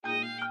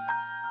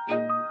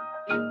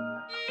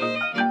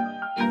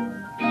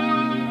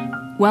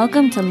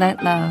Welcome to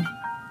Let Love,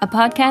 a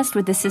podcast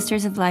with the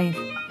Sisters of Life.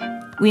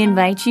 We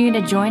invite you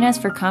to join us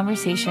for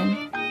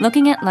conversation,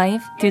 looking at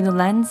life through the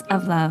lens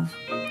of love.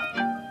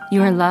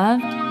 You are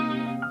loved,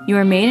 you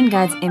are made in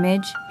God's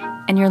image,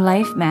 and your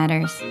life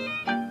matters.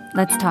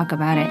 Let's talk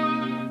about it.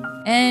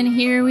 And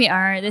here we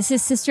are. This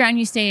is Sister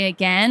Agnus Day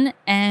again,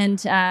 and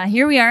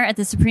here we are at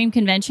the Supreme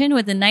Convention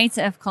with the Knights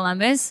of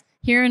Columbus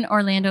here in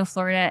Orlando,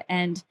 Florida,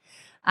 and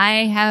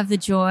I have the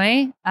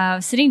joy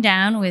of sitting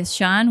down with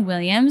Shawn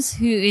Williams,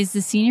 who is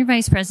the Senior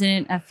Vice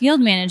President of Field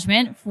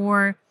Management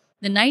for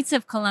the Knights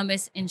of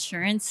Columbus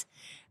Insurance.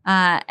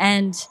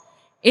 And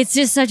it's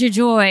just such a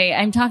joy.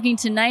 I'm talking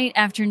to night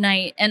after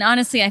night. And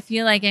honestly, I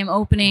feel like I'm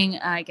opening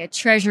like a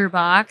treasure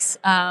box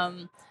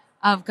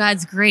of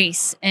God's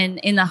grace and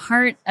in the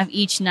heart of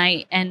each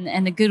knight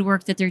and the good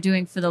work that they're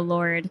doing for the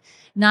Lord.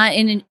 Not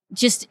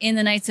just in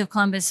the Knights of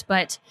Columbus,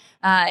 but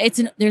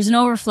there's an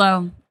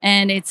overflow,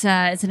 and it's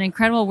an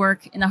incredible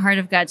work in the heart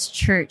of God's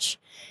church.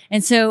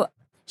 And so,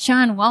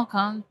 Shawn,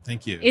 welcome.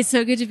 Thank you. It's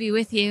so good to be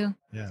with you.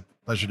 Yeah,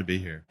 pleasure to be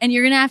here. And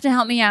you're gonna have to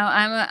help me out.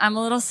 I'm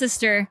a little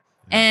sister,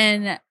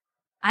 and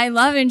I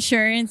love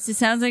insurance. It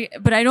sounds like,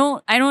 but I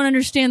don't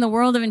understand the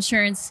world of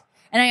insurance.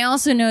 And I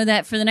also know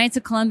that for the Knights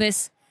of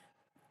Columbus,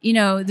 you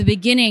know, the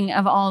beginning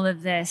of all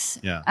of this,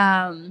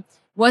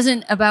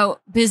 wasn't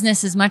about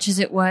business as much as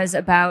it was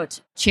about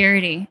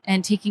charity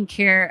and taking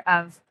care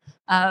of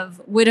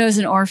widows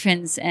and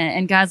orphans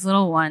and God's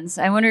little ones.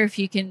 I wonder if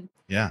you can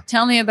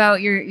tell me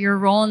about your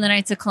role in the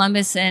Knights of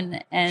Columbus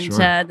and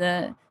Sure.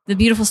 The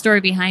beautiful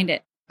story behind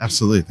it.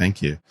 Absolutely,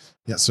 thank you.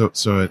 Yeah,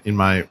 so in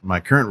my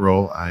current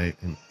role, I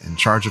am in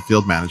charge of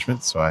field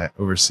management. So I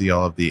oversee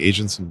all of the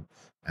agents and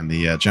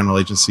the general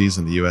agencies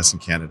in the U.S.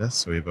 and Canada.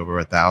 So we have over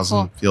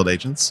 1,000 field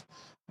agents.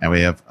 And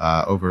we have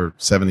over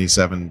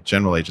 77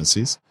 general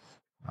agencies.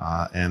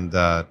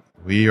 And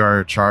we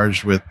are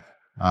charged with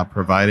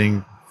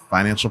providing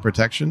financial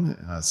protection,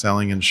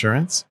 selling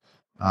insurance,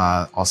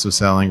 also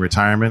selling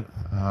retirement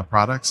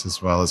products,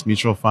 as well as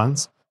mutual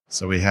funds.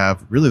 So we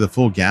have really the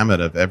full gamut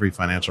of every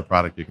financial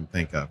product you can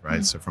think of, right?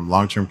 Mm-hmm. So from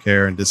long-term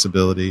care and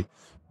disability,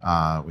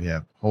 we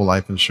have whole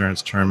life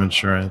insurance, term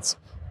insurance,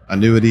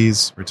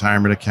 annuities,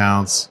 retirement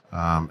accounts,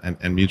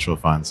 and mutual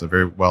funds. A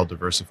very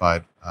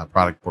well-diversified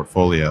product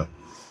portfolio.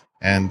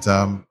 And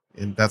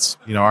that's,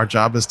 our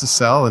job is to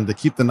sell and to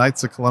keep the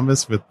Knights of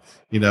Columbus with,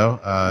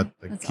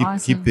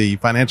 keep the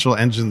financial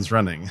engines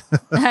running.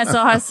 That's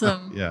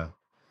awesome. Yeah.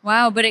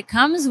 Wow. But it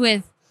comes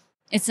with,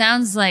 it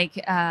sounds like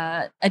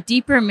a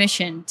deeper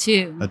mission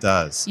too. It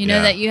does.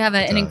 That you have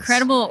an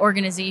incredible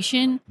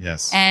organization.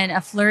 Yes. And a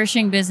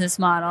flourishing business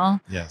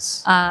model.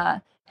 Yes.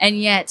 And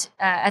yet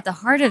at the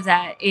heart of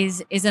that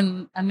is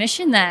a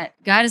mission that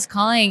God is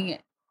calling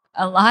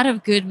a lot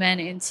of good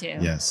men into.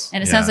 Yes.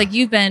 And it sounds like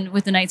you've been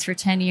with the Knights for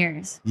 10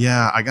 years.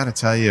 Yeah, I got to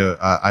tell you,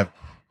 I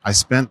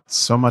spent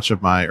so much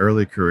of my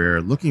early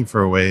career looking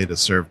for a way to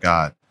serve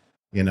God,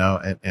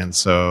 and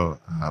so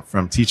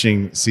from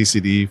teaching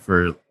CCD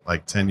for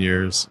like 10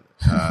 years,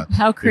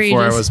 how courageous.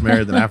 Before I was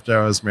married and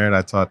after I was married,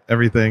 I taught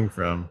everything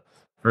from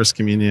First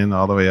Communion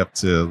all the way up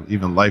to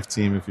even Life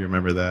Team, if you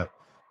remember that.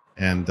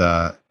 And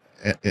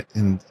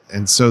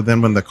so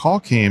then when the call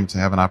came to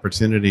have an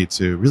opportunity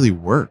to really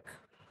work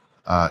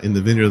in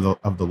the vineyard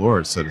of the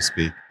Lord, so to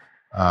speak,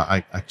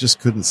 I just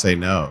couldn't say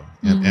no.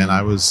 And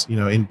I was,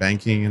 in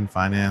banking and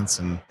finance.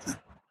 And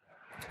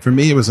for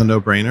me, it was a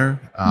no-brainer.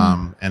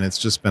 And it's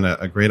just been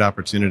a great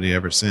opportunity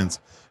ever since.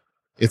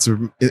 It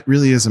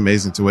really is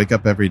amazing to wake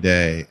up every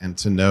day and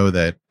to know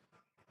that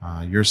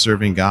you're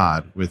serving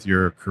God with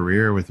your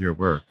career, with your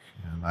work.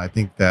 And I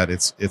think that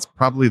it's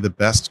probably the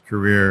best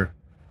career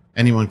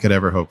anyone could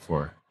ever hope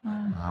for.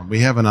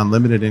 We have an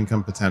unlimited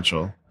income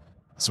potential.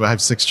 So I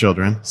have 6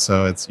 children,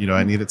 so it's,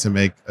 I needed to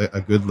make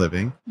a good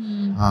living.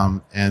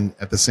 And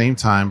at the same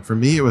time, for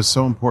me, it was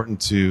so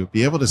important to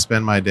be able to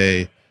spend my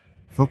day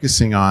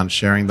focusing on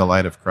sharing the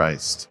light of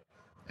Christ.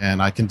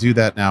 And I can do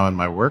that now in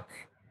my work.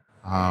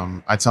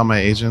 I tell my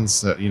agents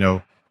that,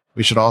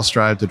 we should all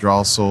strive to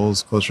draw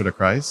souls closer to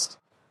Christ.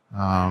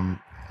 And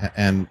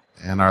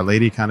Our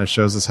Lady kind of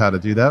shows us how to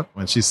do that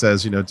when she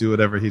says, do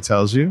whatever he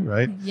tells you,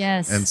 right?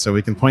 Yes. And so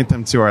we can point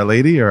them to Our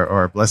Lady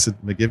or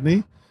Blessed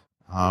McGivney.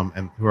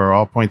 And who are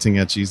all pointing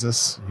at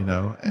Jesus,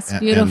 It's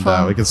beautiful.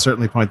 And we can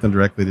certainly point them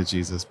directly to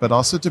Jesus, but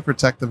also to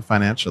protect them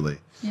financially,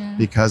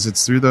 because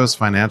it's through those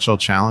financial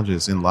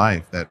challenges in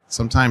life that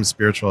sometimes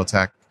spiritual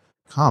attack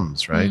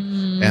comes, right?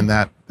 And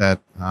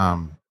that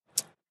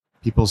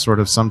people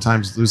sort of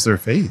sometimes lose their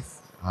faith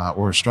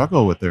or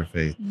struggle with their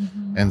faith.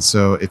 And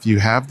so if you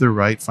have the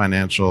right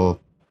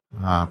financial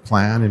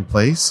plan in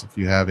place, if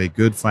you have a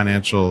good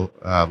financial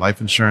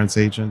life insurance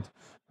agent,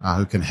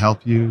 who can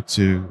help you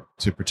to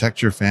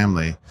protect your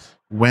family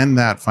when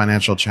that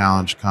financial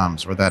challenge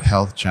comes or that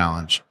health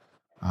challenge.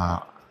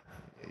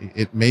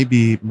 It may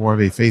be more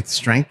of a faith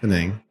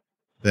strengthening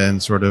than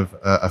sort of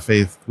a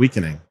faith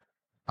weakening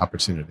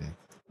opportunity.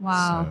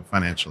 Wow. So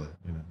financially,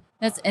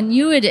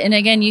 And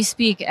again, you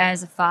speak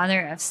as a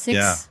father of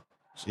 6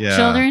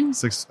 children.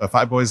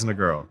 5 boys and a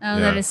girl. Oh,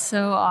 that is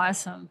so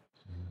awesome.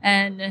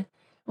 And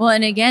Well,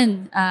 and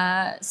again,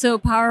 so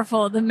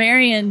powerful, the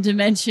Marian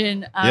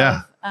dimension of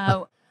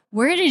Yeah.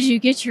 where did you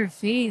get your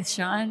faith,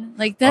 Shawn?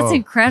 Like, that's Oh.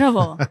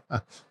 incredible.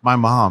 My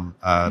mom,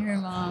 Your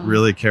mom.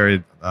 really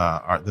carried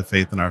the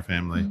faith in our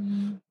family,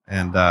 Mm-hmm.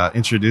 and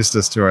introduced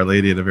us to Our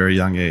Lady at a very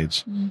young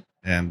age. Mm-hmm.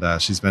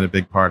 And she's been a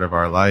big part of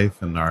our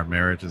life and our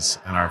marriages,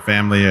 and our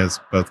family is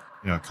both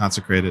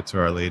consecrated to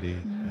Our Lady.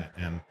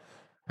 Mm-hmm.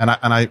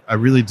 And I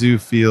really do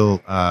feel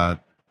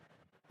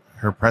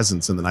her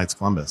presence in the Knights of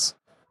Columbus,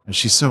 and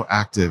she's so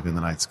active in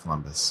the Knights of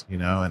Columbus,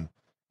 and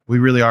we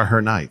really are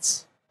her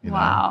knights.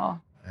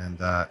 Wow.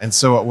 And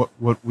so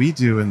what we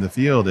do in the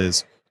field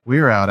is we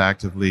are out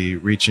actively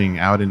reaching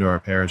out into our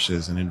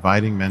parishes and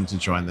inviting men to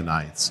join the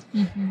Knights.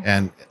 Mm-hmm.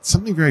 And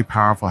something very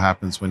powerful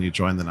happens when you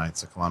join the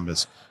Knights of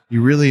Columbus.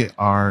 You really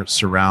are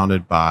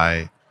surrounded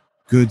by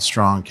good,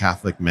 strong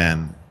Catholic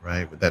men,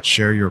 right, that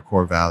share your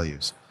core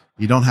values.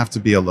 You don't have to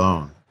be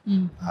alone.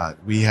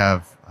 Mm-hmm. We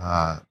have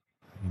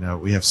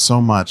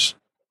so much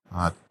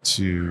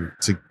to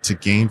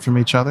gain from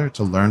each other,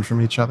 to learn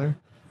from each other.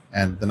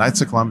 And the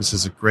Knights of Columbus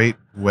is a great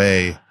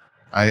way.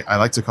 I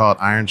like to call it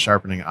iron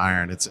sharpening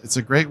iron. It's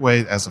a great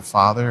way as a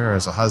father or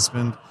as a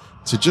husband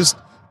to just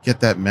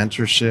get that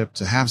mentorship,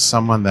 to have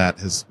someone that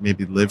has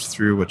maybe lived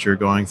through what you're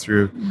going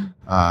through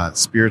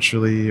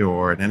spiritually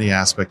or in any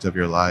aspect of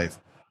your life.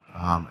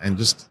 And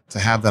just to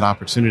have that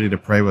opportunity to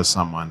pray with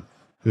someone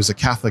who's a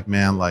Catholic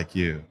man like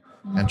you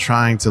and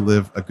trying to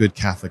live a good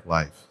Catholic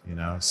life,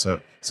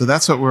 So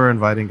that's what we're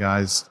inviting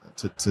guys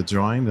to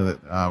join.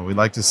 We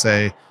like to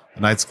say the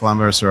Knights of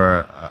Columbus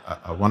are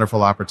a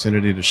wonderful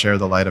opportunity to share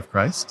the light of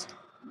Christ.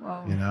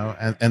 Wow.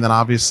 And then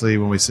obviously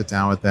when we sit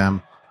down with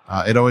them,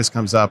 it always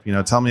comes up,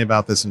 tell me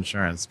about this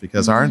insurance,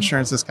 because our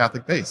insurance is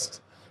Catholic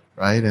based,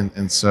 right?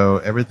 And so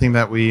everything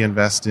that we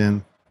invest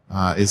in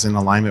is in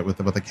alignment with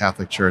what the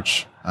Catholic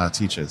Church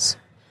teaches.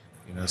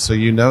 So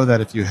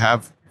that if you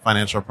have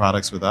financial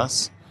products with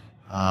us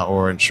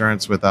or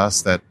insurance with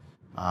us, that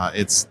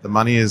the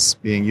money is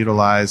being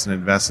utilized and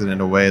invested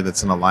in a way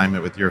that's in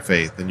alignment with your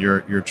faith and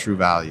your true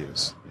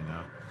values.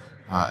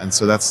 And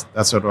so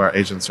that's what our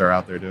agents are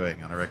out there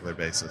doing on a regular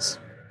basis.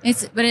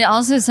 But it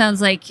also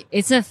sounds like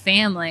it's a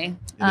family.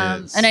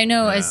 It is. And I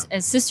know Yeah.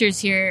 as sisters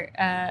here,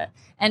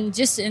 and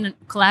just in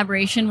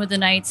collaboration with the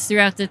Knights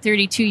throughout the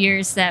 32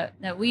 years that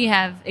we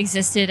have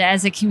existed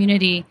as a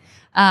community,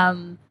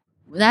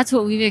 that's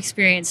what we've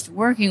experienced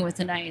working with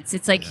the Knights.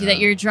 It's like that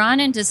you're drawn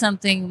into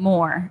something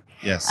more.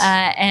 Yes.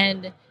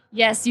 And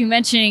yes, you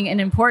mentioning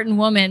an important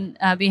woman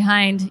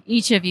behind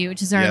each of you,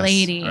 which is Our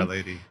Lady. Our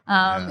Lady.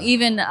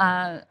 Even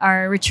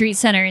our retreat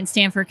center in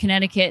Stamford,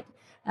 Connecticut,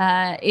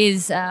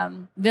 is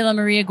Villa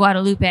Maria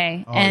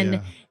Guadalupe,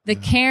 and the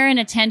care and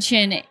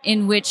attention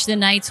in which the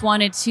Knights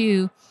wanted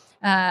to,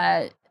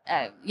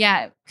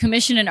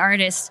 commission an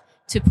artist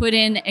to put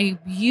in a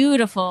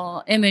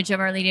beautiful image of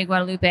Our Lady of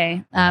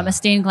Guadalupe, a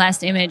stained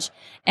glass image,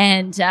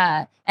 and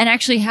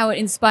actually how it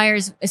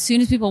inspires as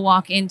soon as people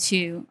walk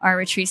into our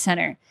retreat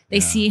center, they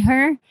see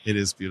her. It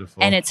is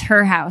beautiful, and it's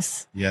her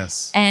house.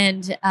 Yes,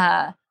 and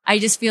I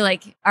just feel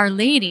like Our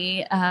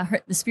Lady,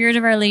 the spirit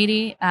of Our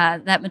Lady,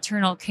 that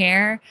maternal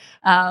care,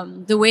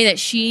 the way that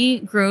she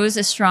grows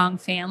a strong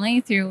family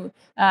through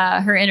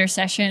her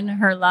intercession,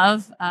 her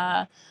love,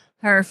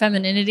 her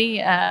femininity,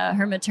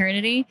 her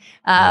maternity.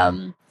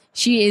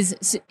 She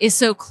is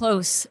so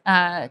close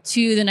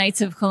to the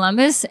Knights of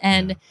Columbus,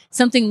 and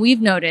something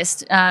we've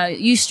noticed.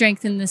 You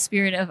strengthen the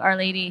spirit of Our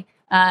Lady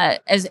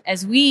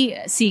as we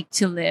seek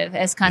to live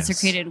as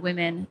consecrated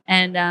women,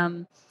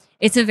 and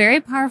it's a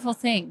very powerful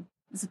thing.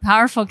 It's a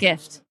powerful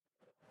gift.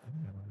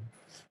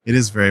 It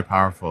is very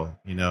powerful.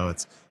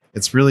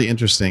 It's really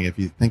interesting if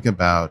you think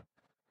about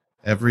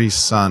every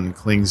son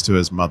clings to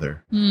his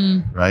mother,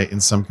 right?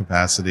 In some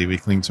capacity, we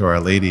cling to Our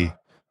Lady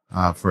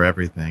for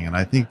everything, and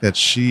I think that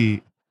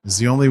she is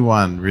the only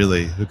one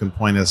really who can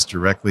point us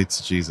directly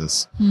to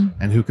Jesus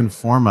and who can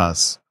form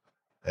us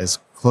as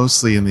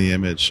closely in the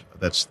image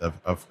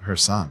of her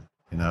son,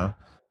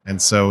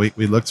 And so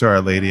we look to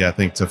Our Lady, I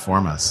think, to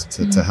form us,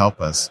 to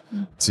help us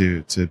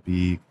to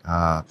be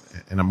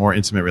in a more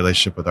intimate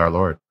relationship with our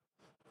Lord,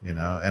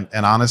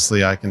 And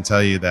honestly, I can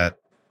tell you that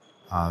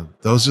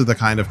those are the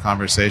kind of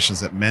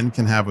conversations that men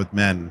can have with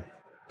men,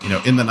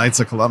 in the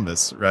Knights of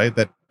Columbus, right?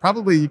 That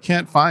probably you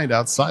can't find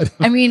outside.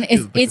 I mean,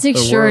 it's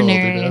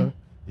extraordinary. World,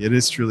 It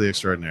is truly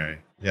extraordinary.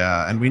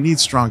 Yeah, and we need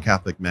strong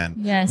Catholic men.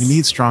 Yes. We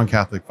need strong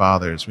Catholic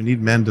fathers. We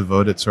need men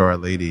devoted to Our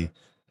Lady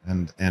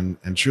and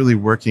truly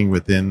working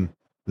within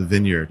the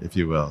vineyard, if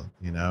you will,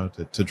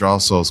 to draw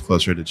souls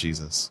closer to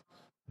Jesus,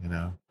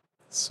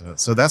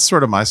 So that's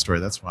sort of my story.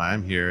 That's why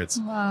I'm here.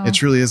 It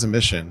truly is a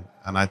mission.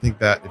 And I think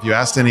that if you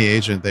asked any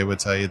agent, they would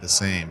tell you the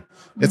same.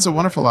 It's a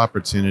wonderful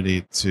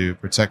opportunity to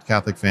protect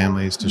Catholic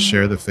families, to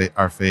share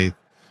our faith,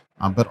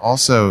 but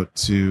also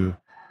to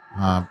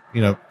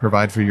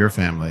provide for your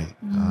family.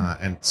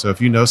 And so if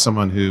you know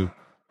someone who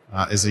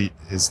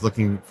is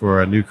looking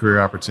for a new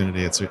career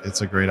opportunity,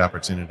 it's a great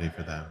opportunity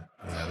for them.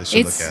 They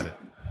should look at it.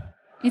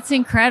 It's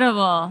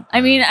incredible. I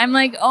mean, I'm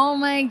like, oh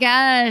my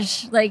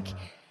gosh, like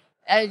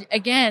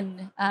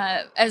again,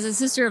 as a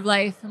sister of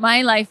life,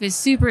 my life is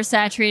super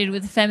saturated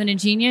with feminine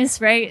genius,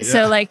 right? Yeah.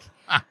 So like,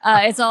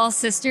 it's all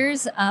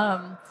sisters.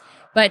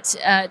 But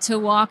to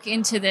walk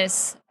into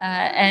this,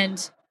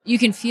 and you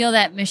can feel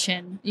that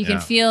mission, you can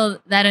feel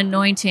that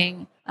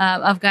anointing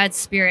of God's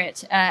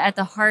Spirit at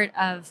the heart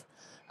of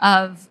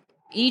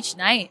each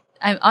night.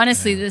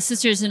 Honestly, the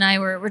sisters and I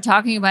were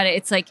talking about it.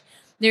 It's like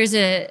there's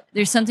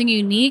something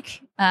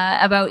unique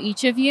about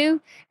each of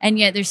you, and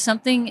yet there's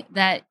something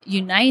that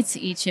unites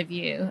each of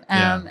you.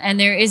 And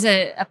there is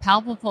a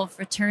palpable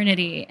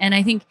fraternity. And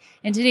I think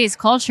in today's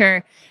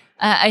culture,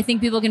 I think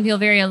people can feel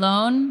very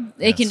alone.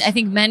 I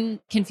think men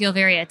can feel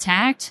very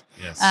attacked.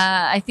 Yes.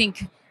 I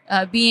think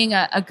being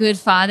a good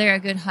father, a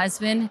good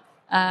husband,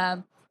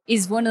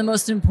 is one of the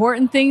most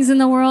important things in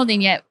the world,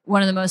 and yet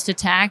one of the most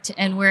attacked.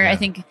 And where I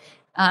think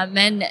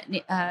men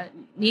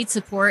need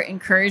support,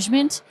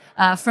 encouragement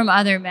from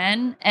other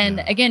men.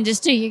 And again,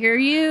 just to hear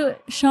you,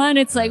 Shawn,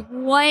 it's like,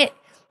 what?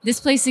 This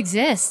place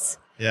exists.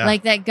 Yeah.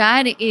 Like that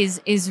God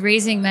is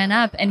raising men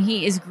up, and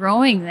he is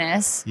growing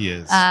this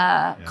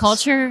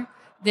culture,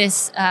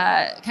 this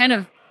kind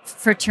of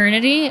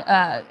fraternity,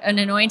 an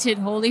anointed,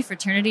 holy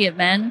fraternity of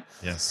men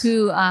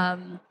who are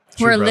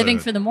living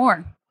for the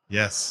more.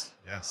 Yes.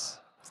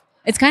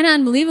 It's kind of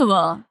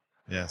unbelievable.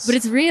 Yes. But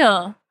it's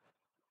real.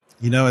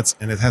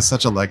 It has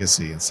such a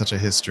legacy and such a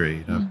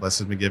history.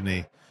 Blessed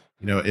McGivney,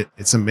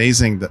 it's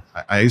amazing that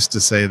I used to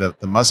say that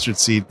the mustard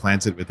seed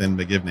planted within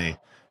McGivney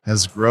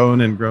has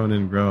grown and grown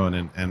and grown,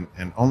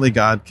 and only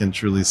God can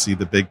truly see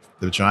the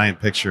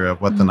giant picture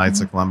of what the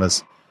Knights of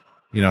Columbus,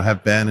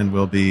 have been and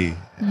will be,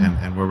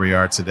 and where we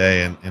are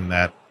today, and in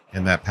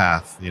that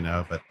path,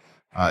 But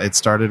it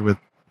started with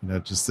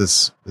just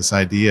this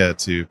idea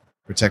to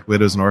protect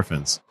widows and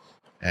orphans,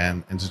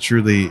 and to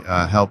truly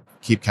help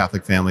keep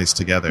Catholic families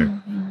together,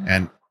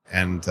 and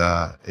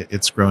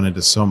it's grown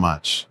into so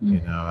much.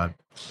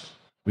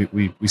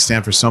 We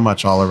stand for so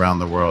much all around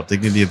the world.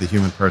 Dignity of the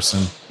human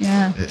person.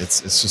 Yeah,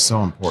 it's just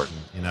so important,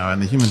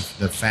 and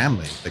the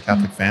family, the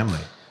Catholic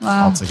family,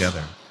 all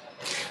together.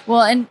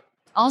 Well, and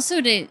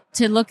also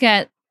to look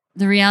at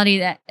the reality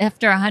that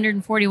after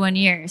 141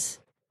 years,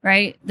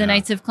 right, the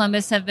Knights of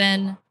Columbus have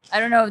been. I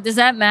don't know. Does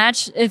that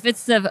match? If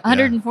it's the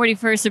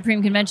 141st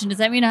Supreme Convention, does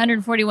that mean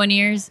 141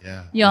 years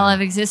you all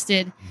have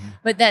existed?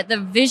 But that the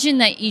vision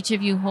that each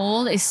of you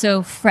hold is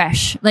so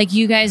fresh. Like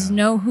you guys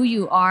know who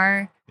you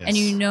are, and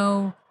you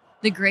know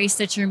the grace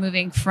that you're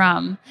moving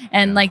from.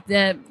 And like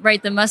the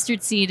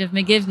mustard seed of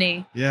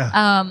McGivney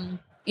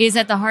is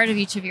at the heart of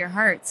each of your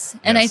hearts.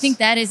 And I think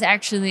that is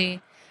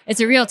actually, it's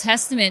a real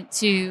testament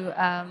to,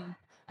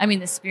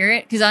 the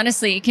Spirit. Because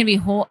honestly, it can be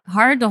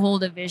hard to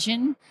hold a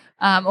vision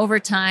over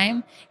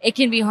time. It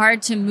can be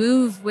hard to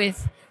move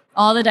with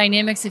all the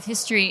dynamics of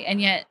history, and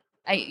yet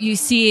you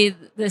see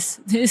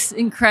this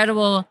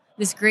incredible,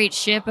 this great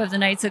ship of the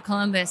Knights of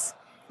Columbus.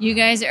 You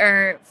guys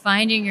are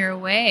finding your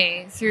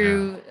way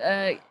through,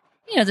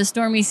 the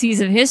stormy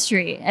seas of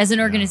history as an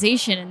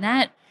organization,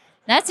 and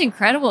that's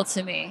incredible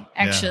to me,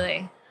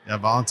 actually. Yeah,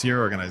 volunteer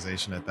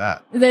organization at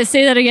that.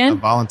 Say that again? A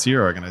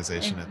volunteer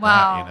organization at that.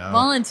 Wow,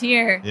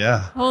 volunteer. Yeah.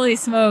 Holy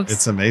smokes.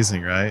 It's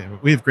amazing, right?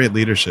 We have great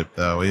leadership,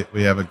 though.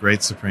 We have a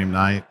great Supreme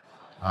Knight.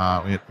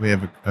 We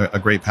have a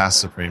great past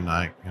Supreme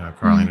Knight,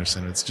 Carl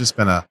Anderson. It's just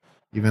been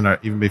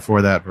even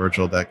before that,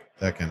 Virgil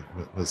Decken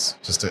was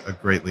just a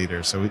great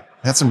leader. So we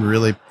had some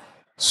really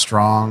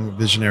strong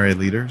visionary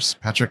leaders.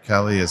 Patrick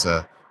Kelly is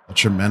a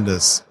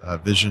tremendous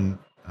vision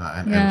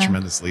and a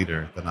tremendous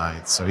leader, the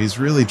Knights. So he's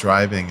really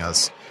driving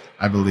us,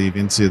 I believe,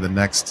 into the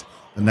next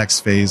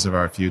phase of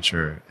our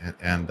future,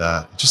 and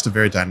just a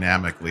very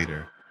dynamic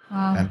leader,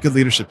 and good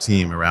leadership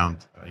team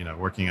around,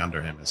 working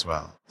under him as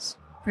well. So.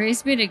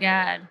 Praise be to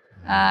God.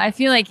 I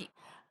feel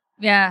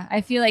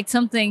like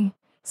something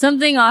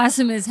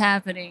awesome is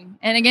happening.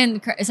 And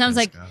again, it sounds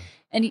like,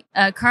 and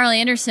Carl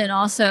Anderson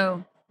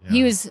also.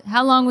 He was.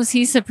 How long was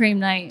he Supreme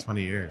Knight?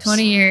 20 years.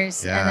 20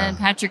 years, and then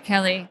Patrick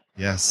Kelly.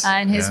 Yes.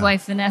 And his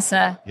wife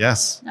Vanessa.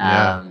 Yes.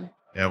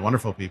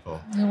 Wonderful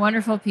people.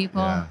 Wonderful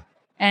people. Yeah.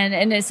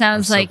 And it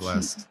sounds We're so like,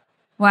 blessed.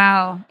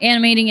 Wow,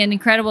 animating an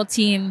incredible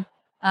team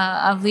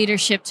of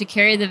leadership to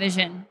carry the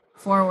vision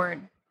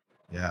forward.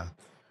 Yeah.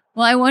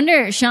 Well, I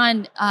wonder,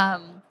 Shawn,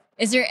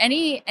 is there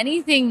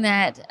anything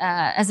that,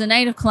 as a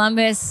Knight of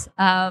Columbus,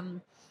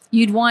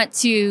 you'd want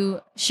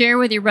to share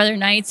with your brother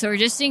Knights, or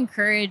just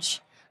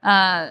encourage,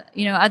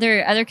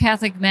 other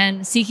Catholic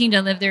men seeking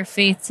to live their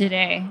faith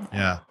today?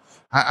 Yeah,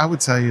 I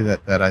would tell you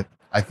that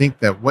I think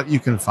that what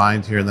you can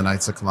find here in the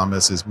Knights of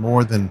Columbus is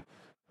more than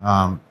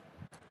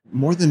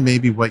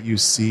maybe what you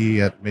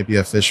see at maybe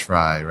a fish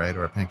fry, right,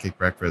 or a pancake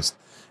breakfast.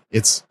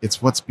 It's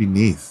what's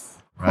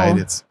beneath, right?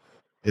 Cool.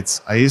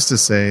 It's. I used to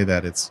say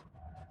that it's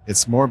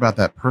more about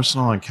that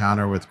personal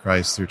encounter with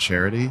Christ through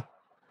charity,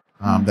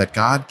 that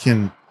God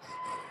can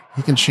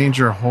change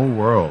your whole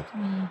world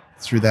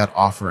through that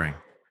offering,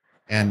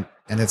 and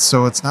it's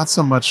not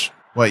so much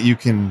what you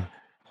can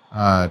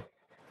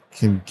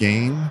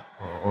gain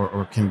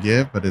or can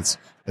give, but it's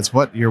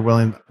what you're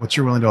willing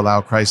to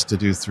allow Christ to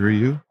do through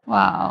you.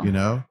 Wow.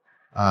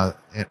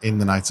 in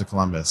the Knights of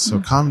Columbus. So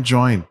come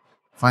join,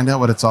 find out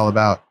what it's all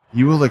about.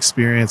 You will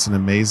experience an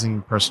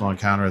amazing personal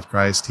encounter with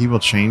Christ. He will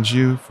change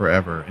you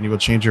forever, and he will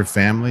change your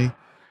family.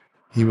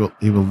 He will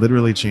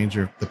literally change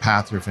the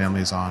path your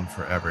family is on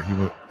forever.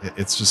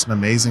 It's just an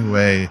amazing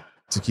way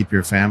to keep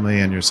your family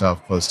and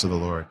yourself close to the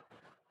Lord.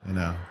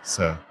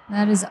 So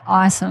that is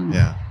awesome.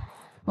 Yeah.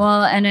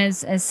 Well, and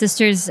as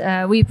sisters,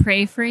 we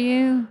pray for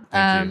you.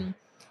 Thank you.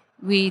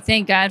 We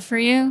thank God for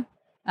you,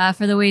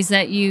 for the ways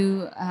that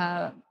you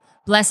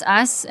bless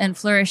us and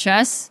flourish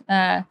us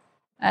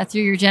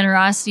through your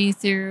generosity,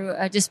 through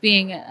just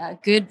being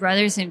good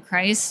brothers in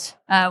Christ.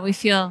 We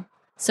feel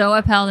so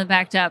upheld and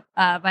backed up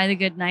by the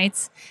good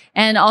Knights,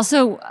 and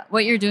also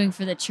what you're doing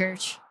for the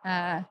church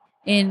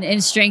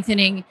in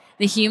strengthening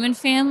the human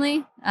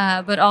family,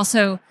 but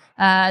also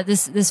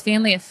this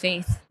family of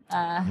faith.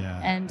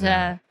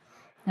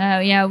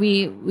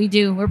 We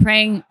do. We're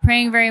praying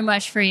very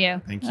much for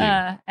you. Thank you.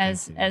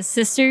 As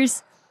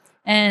sisters,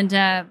 and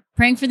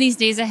praying for these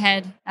days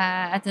ahead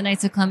at the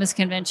Knights of Columbus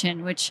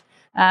Convention, which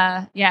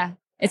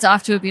it's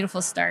off to a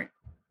beautiful start.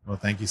 Well,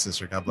 thank you,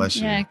 sister. God bless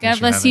you. Yeah, God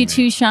bless you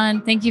too,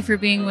 Shawn. Thank you for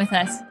being with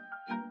us.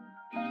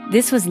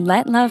 This was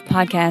Let Love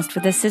Podcast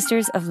with the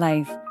Sisters of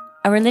Life,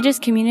 a religious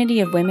community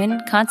of women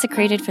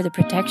consecrated for the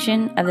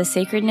protection of the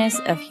sacredness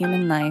of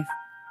human life.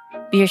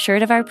 Be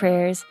assured of our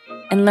prayers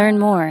and learn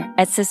more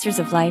at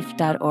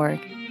sistersoflife.org.